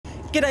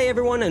G'day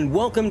everyone and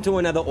welcome to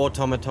another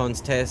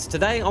Automatons test.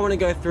 Today I want to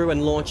go through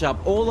and launch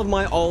up all of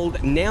my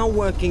old, now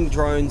working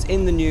drones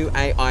in the new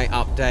AI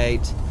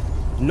update.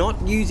 Not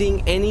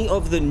using any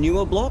of the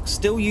newer blocks,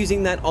 still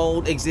using that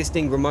old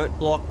existing remote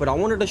block, but I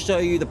wanted to show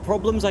you the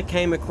problems I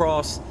came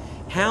across,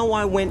 how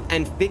I went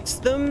and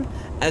fixed them,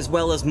 as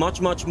well as much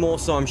more,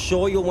 so I'm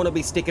sure you'll want to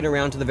be sticking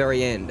around to the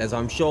very end, as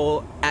I'm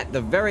sure at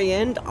the very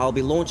end I'll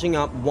be launching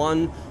up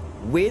one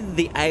with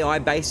the AI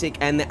basic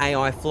and the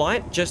AI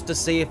flight, just to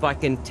see if I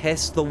can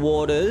test the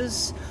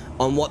waters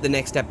on what the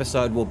next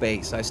episode will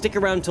be. So stick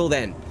around till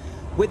then.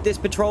 With this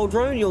patrol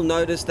drone, you'll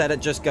notice that it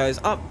just goes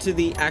up to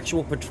the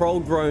actual patrol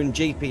drone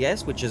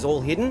GPS, which is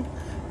all hidden,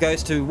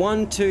 goes to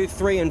 1, 2,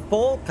 3, and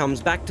 4, comes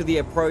back to the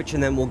approach,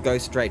 and then we'll go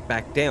straight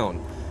back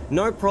down.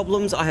 No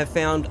problems I have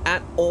found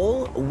at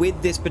all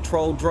with this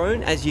patrol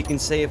drone. As you can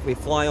see, if we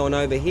fly on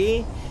over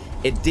here,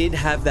 it did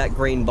have that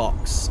green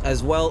box,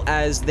 as well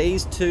as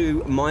these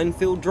two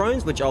minefield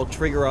drones, which I'll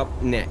trigger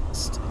up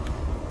next.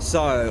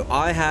 So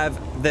I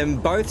have them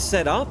both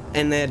set up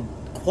and they're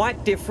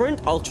quite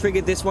different. I'll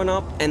trigger this one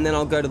up and then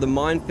I'll go to the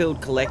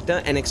minefield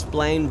collector and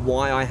explain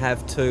why I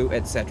have two,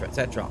 etc,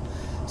 etc.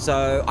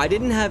 So I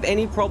didn't have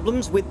any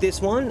problems with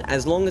this one,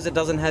 as long as it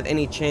doesn't have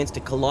any chance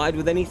to collide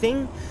with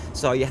anything.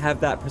 So you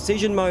have that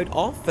precision mode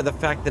off for the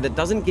fact that it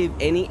doesn't give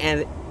any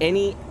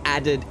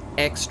added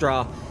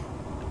extra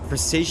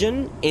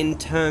precision in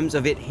terms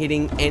of it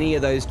hitting any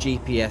of those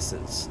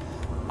GPSs.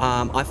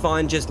 I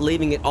find just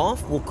leaving it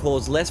off will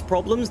cause less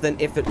problems than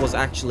if it was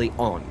actually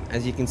on.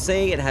 As you can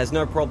see, it has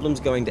no problems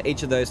going to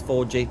each of those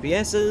 4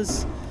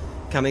 GPSs,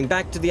 coming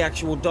back to the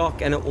actual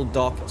dock, and it will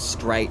dock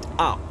straight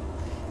up.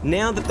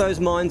 Now that those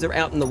mines are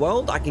out in the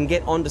world, I can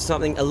get onto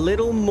something a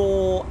little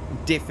more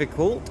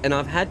difficult, and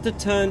I've had to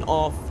turn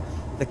off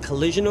the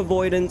collision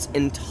avoidance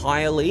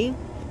entirely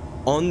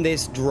on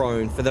this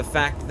drone for the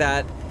fact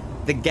that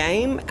the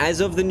game, as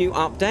of the new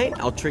update,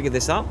 I'll trigger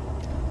this up,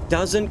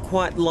 doesn't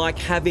quite like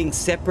having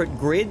separate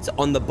grids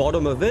on the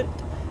bottom of it.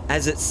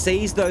 As it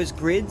sees those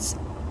grids,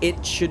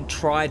 it should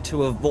try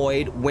to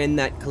avoid when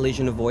that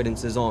collision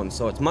avoidance is on.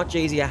 So it's much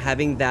easier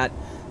having that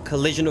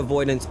collision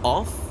avoidance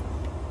off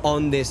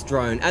on this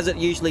drone. As it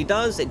usually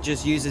does, it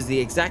just uses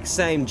the exact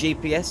same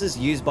GPSs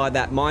used by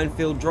that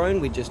minefield drone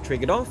we just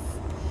triggered off.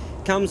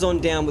 Comes on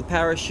down with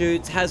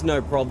parachutes, has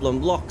no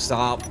problem, locks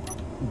up,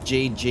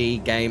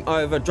 GG, game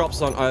over,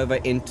 drops on over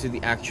into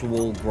the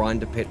actual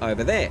grinder pit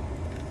over there.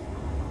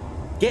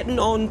 Getting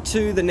on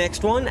to the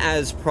next one,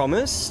 as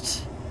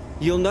promised.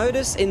 You'll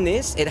notice in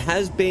this, it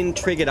has been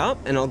triggered up,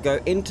 and I'll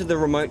go into the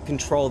remote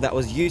control that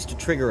was used to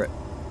trigger it.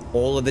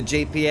 All of the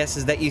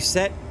GPSs that you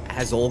set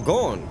has all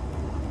gone.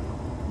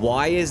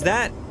 Why is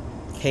that,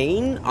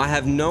 Keen? I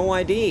have no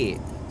idea.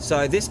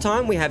 So this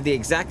time we have the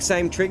exact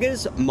same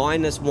triggers,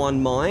 -1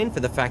 mine,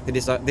 for the fact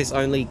that this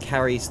only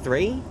carries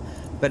 3.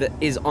 But it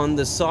is on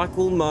the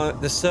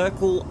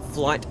circle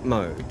flight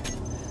mode.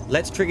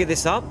 Let's trigger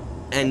this up,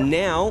 and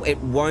now it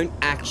won't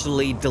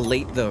actually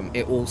delete them.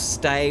 It will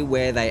stay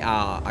where they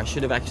are. I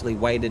should have actually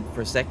waited for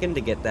a second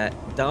to get that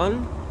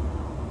done,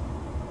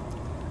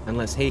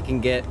 unless he can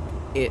get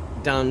it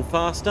done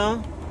faster.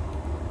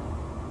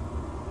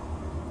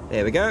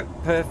 There we go,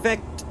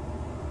 perfect.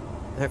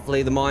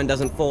 Hopefully the mine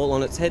doesn't fall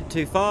on its head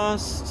too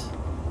fast.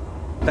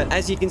 But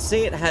as you can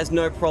see, it has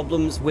no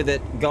problems with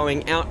it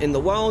going out in the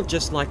world,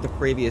 just like the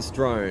previous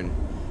drone.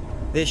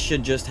 This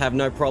should just have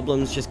no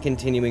problems, just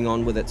continuing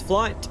on with its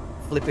flight.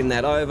 Flipping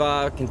that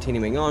over,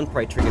 continuing on.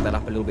 Probably triggered that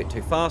up a little bit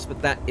too fast,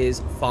 but that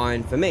is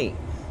fine for me.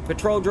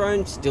 Patrol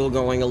drone still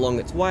going along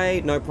its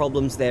way, no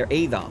problems there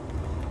either.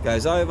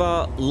 Goes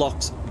over,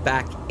 locks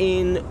back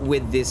in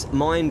with this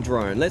mine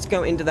drone. Let's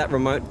go into that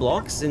remote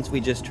block since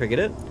we just triggered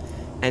it.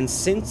 And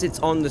since it's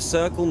on the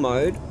circle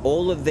mode,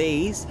 all of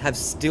these have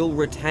still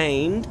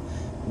retained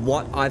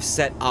what I've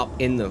set up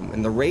in them.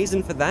 And the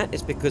reason for that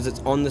is because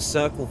it's on the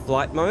circle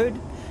flight mode.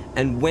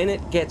 And when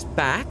it gets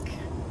back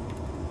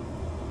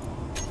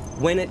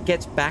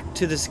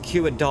to the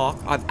secure dock,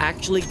 I've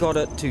actually got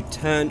it to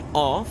turn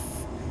off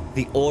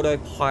the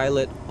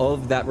autopilot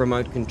of that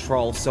remote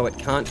control, so it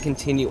can't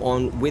continue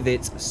on with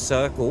its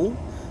circle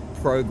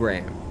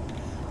program.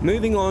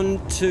 Moving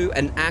on to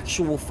an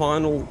actual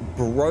final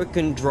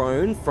broken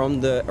drone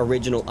from the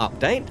original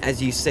update.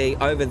 As you see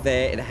over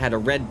there, it had a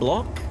red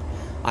block.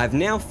 I've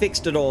now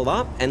fixed it all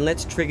up, and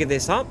let's trigger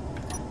this up.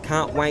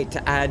 Can't wait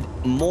to add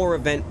more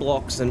event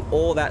blocks and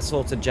all that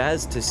sorts of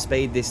jazz to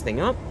speed this thing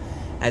up,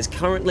 as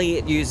currently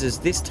it uses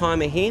this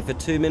timer here for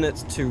 2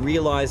 minutes to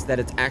realize that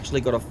it's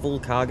actually got a full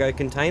cargo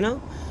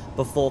container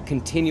before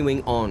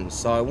continuing on.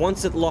 So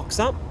once it locks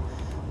up,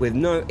 with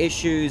no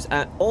issues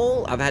at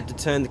all, I've had to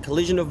turn the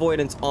collision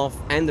avoidance off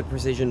and the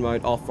precision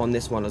mode off on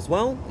this one as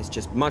well. It's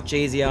just much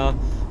easier,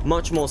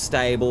 much more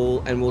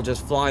stable, and we'll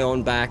just fly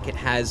on back. It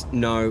has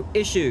no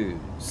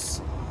issues.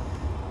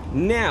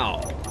 Now,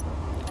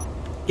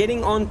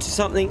 getting on to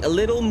something a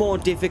little more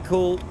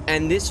difficult,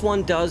 and this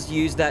one does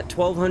use that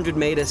 1200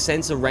 meter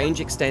sensor range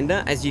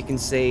extender. As you can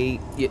see,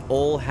 it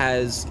all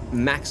has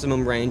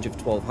maximum range of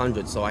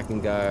 1200, so I can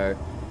go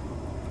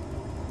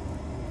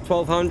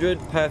 1200,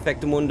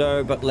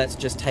 perfectamundo, but let's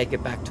just take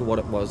it back to what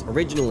it was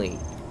originally.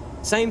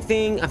 Same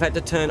thing, I've had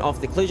to turn off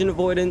the collision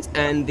avoidance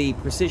and the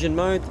precision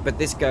mode, but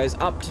this goes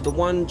up to the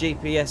 1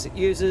 GPS it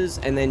uses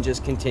and then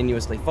just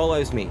continuously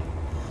follows me.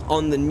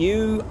 On the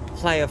new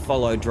player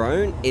follow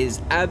drone is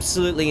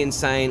absolutely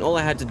insane. All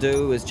I had to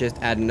do was just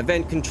add an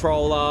event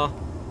controller,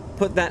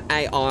 put that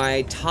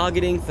AI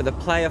targeting for the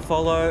player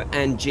follow,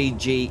 and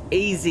GG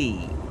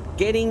easy.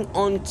 Getting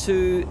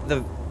onto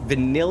the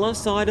vanilla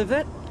side of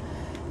it,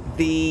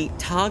 the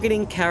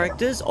targeting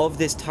characters of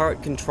this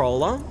turret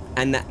controller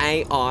and the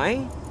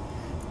AI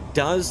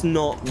does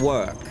not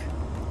work.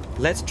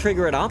 Let's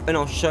trigger it up and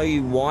I'll show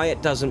you why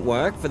it doesn't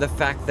work, for the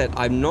fact that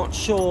I'm not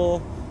sure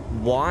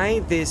why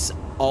this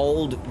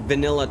old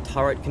vanilla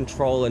turret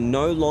controller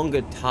no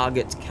longer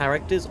targets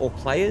characters or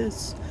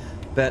players,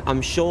 but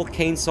I'm sure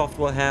Keen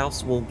Software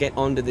House will get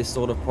onto this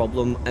sort of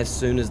problem as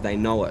soon as they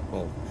know it,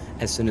 or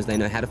as soon as they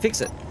know how to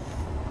fix it.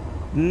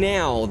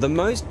 Now, the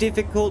most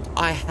difficult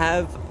I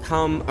have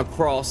come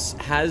across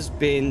has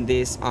been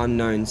this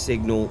unknown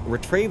signal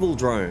retrieval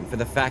drone, for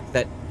the fact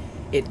that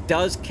it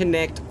does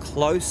connect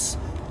close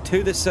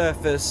to the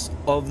surface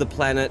of the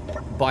planet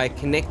by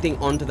connecting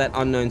onto that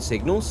unknown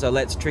signal. So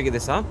let's trigger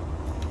this up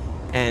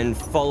and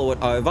follow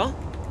it over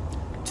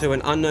to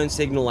an unknown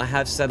signal I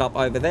have set up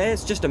over there.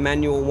 It's just a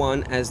manual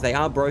one, as they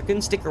are broken.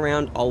 Stick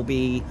around, I'll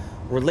be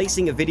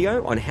releasing a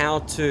video on how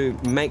to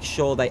make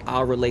sure they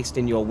are released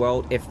in your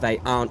world if they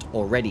aren't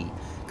already.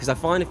 Because I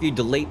find if you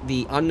delete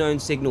the unknown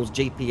signals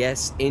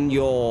GPS in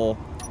your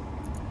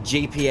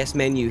GPS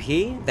menu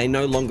here, they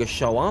no longer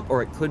show up,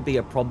 or it could be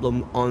a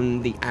problem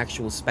on the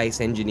actual Space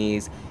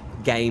Engineers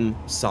game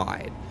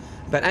side.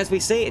 But as we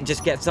see, it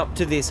just gets up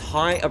to this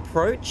high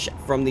approach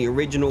from the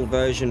original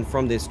version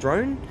from this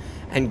drone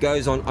and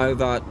goes on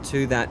over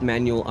to that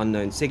manual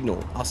unknown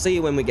signal. I'll see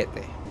you when we get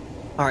there.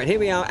 Alright, here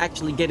we are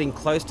actually getting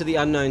close to the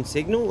unknown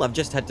signal. I've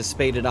just had to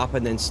speed it up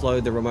and then slow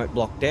the remote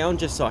block down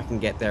just so I can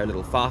get there a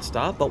little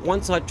faster. But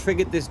once I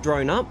triggered this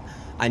drone up,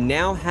 I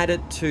now had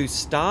it to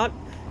start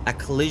a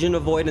collision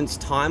avoidance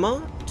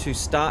timer to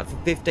start for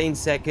 15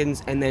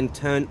 seconds and then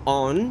turn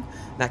on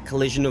that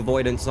collision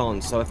avoidance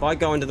on. So if I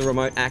go into the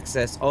remote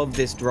access of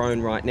this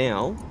drone right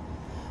now,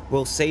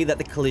 we'll see that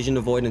the collision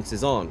avoidance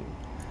is on.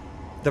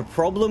 The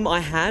problem I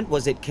had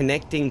was it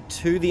connecting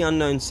to the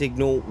unknown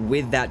signal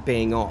with that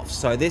being off.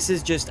 So this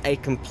is just a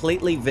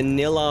completely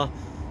vanilla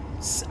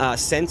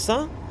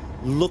sensor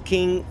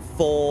looking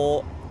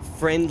for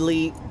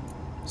friendly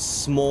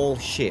small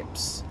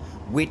ships,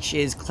 which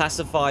is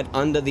classified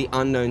under the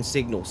unknown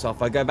signal. So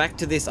if I go back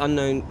to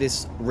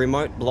this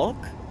remote block,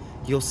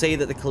 you'll see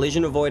that the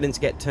collision avoidance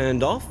gets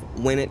turned off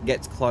when it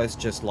gets close,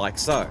 just like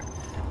so,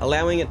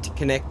 allowing it to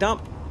connect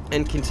up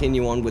and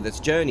continue on with its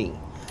journey.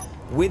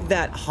 With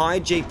that high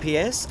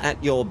GPS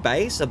at your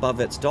base above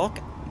its dock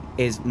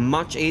is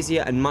much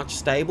easier and much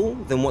stable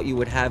than what you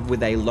would have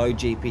with a low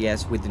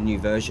GPS with the new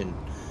version,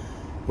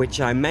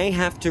 which I may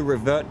have to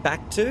revert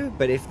back to.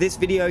 But if this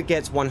video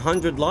gets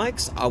 100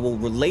 likes, I will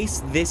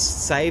release this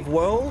save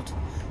world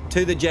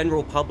to the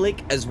general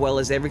public, as well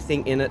as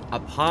everything in it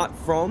apart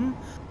from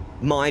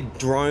my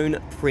drone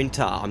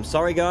printer. I'm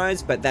sorry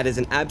guys, but that is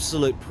an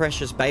absolute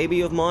precious baby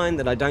of mine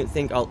that I don't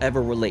think I'll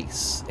ever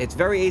release. It's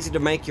very easy to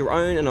make your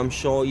own, and I'm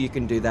sure you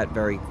can do that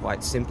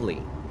quite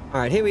simply.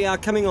 Alright, here we are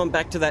coming on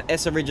back to that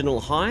S original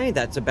high.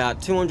 That's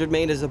about 200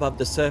 meters above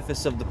the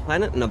surface of the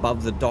planet and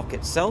above the dock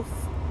itself.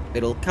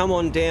 It'll come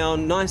on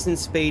down nice and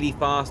speedy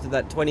fast at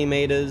that 20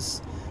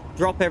 meters,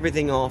 drop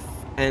everything off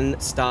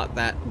and start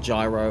that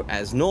gyro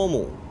as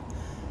normal.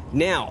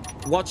 Now,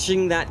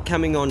 watching that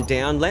coming on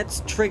down,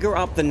 let's trigger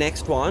up the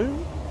next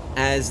one,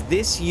 as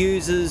this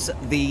uses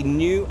the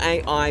new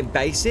AI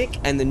basic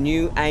and the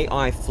new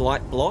AI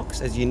flight blocks,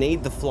 as you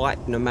need the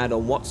flight no matter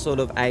what sort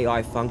of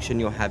AI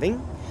function you're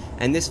having.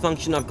 And this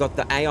function, I've got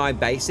the AI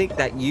basic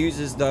that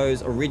uses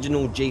those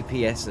original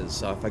GPSs.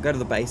 So if I go to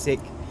the basic,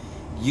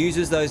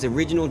 uses those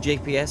original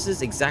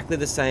GPSs exactly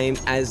the same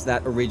as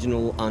that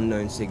original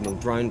unknown signal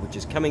drone, which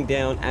is coming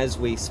down as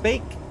we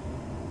speak.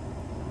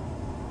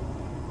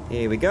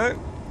 Here we go.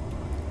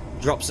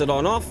 Drops it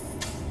on off.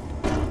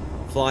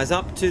 Flies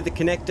up to the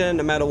connector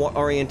no matter what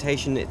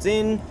orientation it's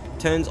in.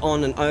 Turns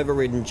on an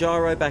overridden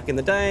gyro back in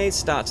the day.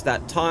 Starts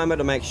that timer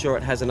to make sure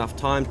it has enough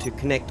time to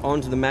connect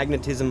onto the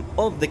magnetism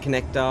of the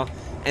connector,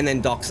 and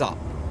then docks up.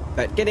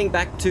 But getting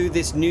back to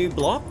this new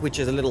block, which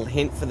is a little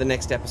hint for the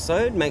next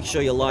episode, make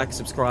sure you like,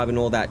 subscribe and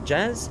all that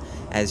jazz,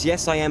 as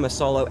yes, I am a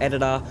solo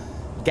editor,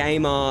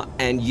 gamer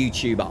and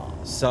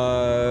YouTuber.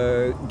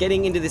 So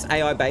getting into this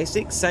AI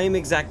basic, same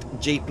exact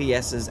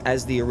GPSs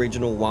as the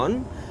original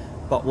one,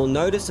 but we'll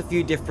notice a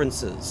few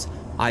differences.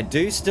 I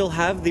do still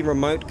have the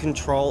remote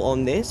control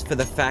on this, for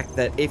the fact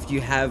that if you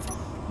have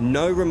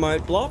no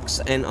remote blocks,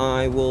 and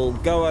I will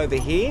go over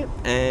here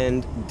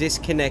and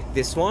disconnect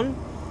this one,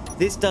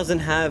 this doesn't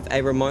have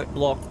a remote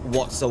block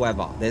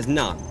whatsoever. There's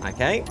none,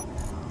 okay?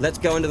 Let's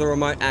go into the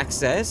remote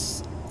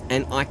access,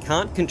 and I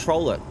can't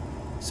control it.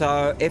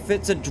 So if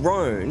it's a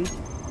drone,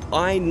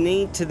 I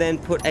need to then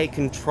put a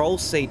control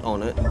seat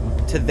on it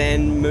to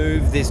then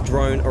move this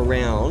drone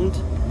around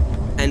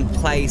and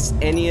place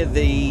any of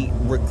the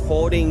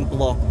recording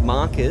block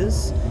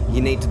markers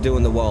you need to do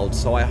in the world.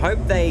 So I hope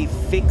they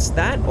fix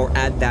that or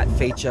add that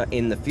feature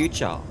in the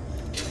future.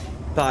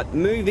 But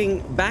moving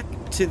back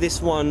to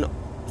this one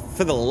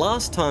for the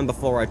last time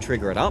before I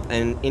trigger it up,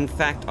 and in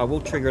fact I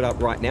will trigger it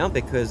up right now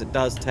because it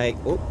does take...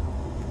 Oh,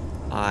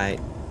 I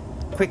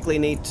quickly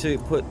need to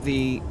put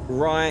the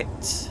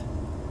right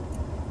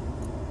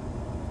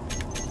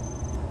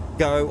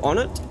go on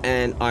it,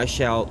 and I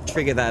shall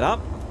trigger that up.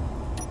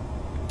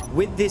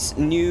 With this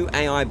new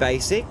AI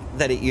basic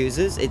that it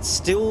uses, it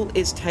still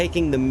is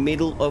taking the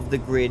middle of the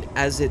grid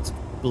as its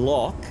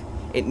block.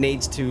 It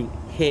needs to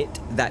hit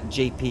that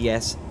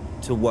GPS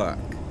to work.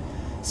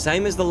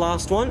 Same as the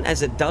last one,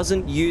 as it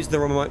doesn't use the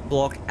remote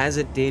block as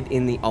it did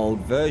in the old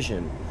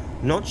version.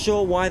 Not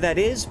sure why that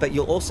is, but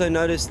you'll also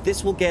notice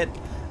this will get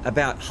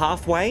about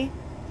halfway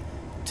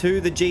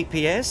to the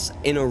GPS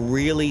in a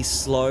really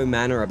slow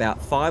manner,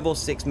 about 5 or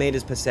 6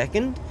 meters per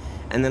second,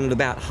 and then at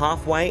about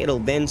halfway it'll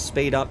then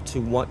speed up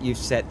to what you've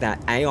set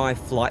that AI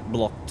flight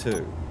block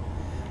to.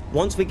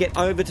 Once we get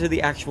over to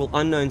the actual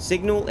unknown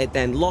signal, it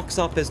then locks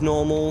up as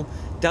normal,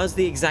 does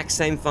the exact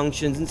same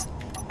functions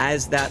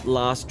as that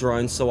last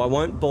drone, so I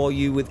won't bore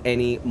you with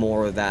any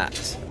more of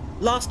that.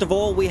 Last of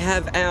all, we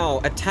have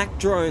our attack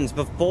drones.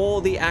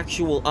 Before the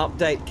actual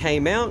update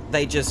came out,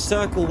 they just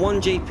circle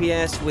one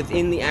GPS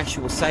within the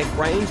actual safe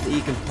range that you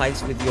can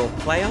place with your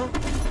player,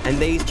 and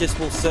these just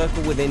will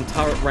circle within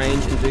turret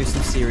range and do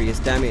some serious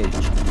damage.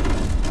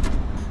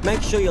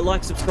 Make sure you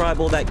like, subscribe,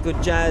 all that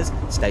good jazz.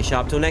 Stay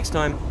sharp till next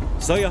time.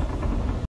 See ya!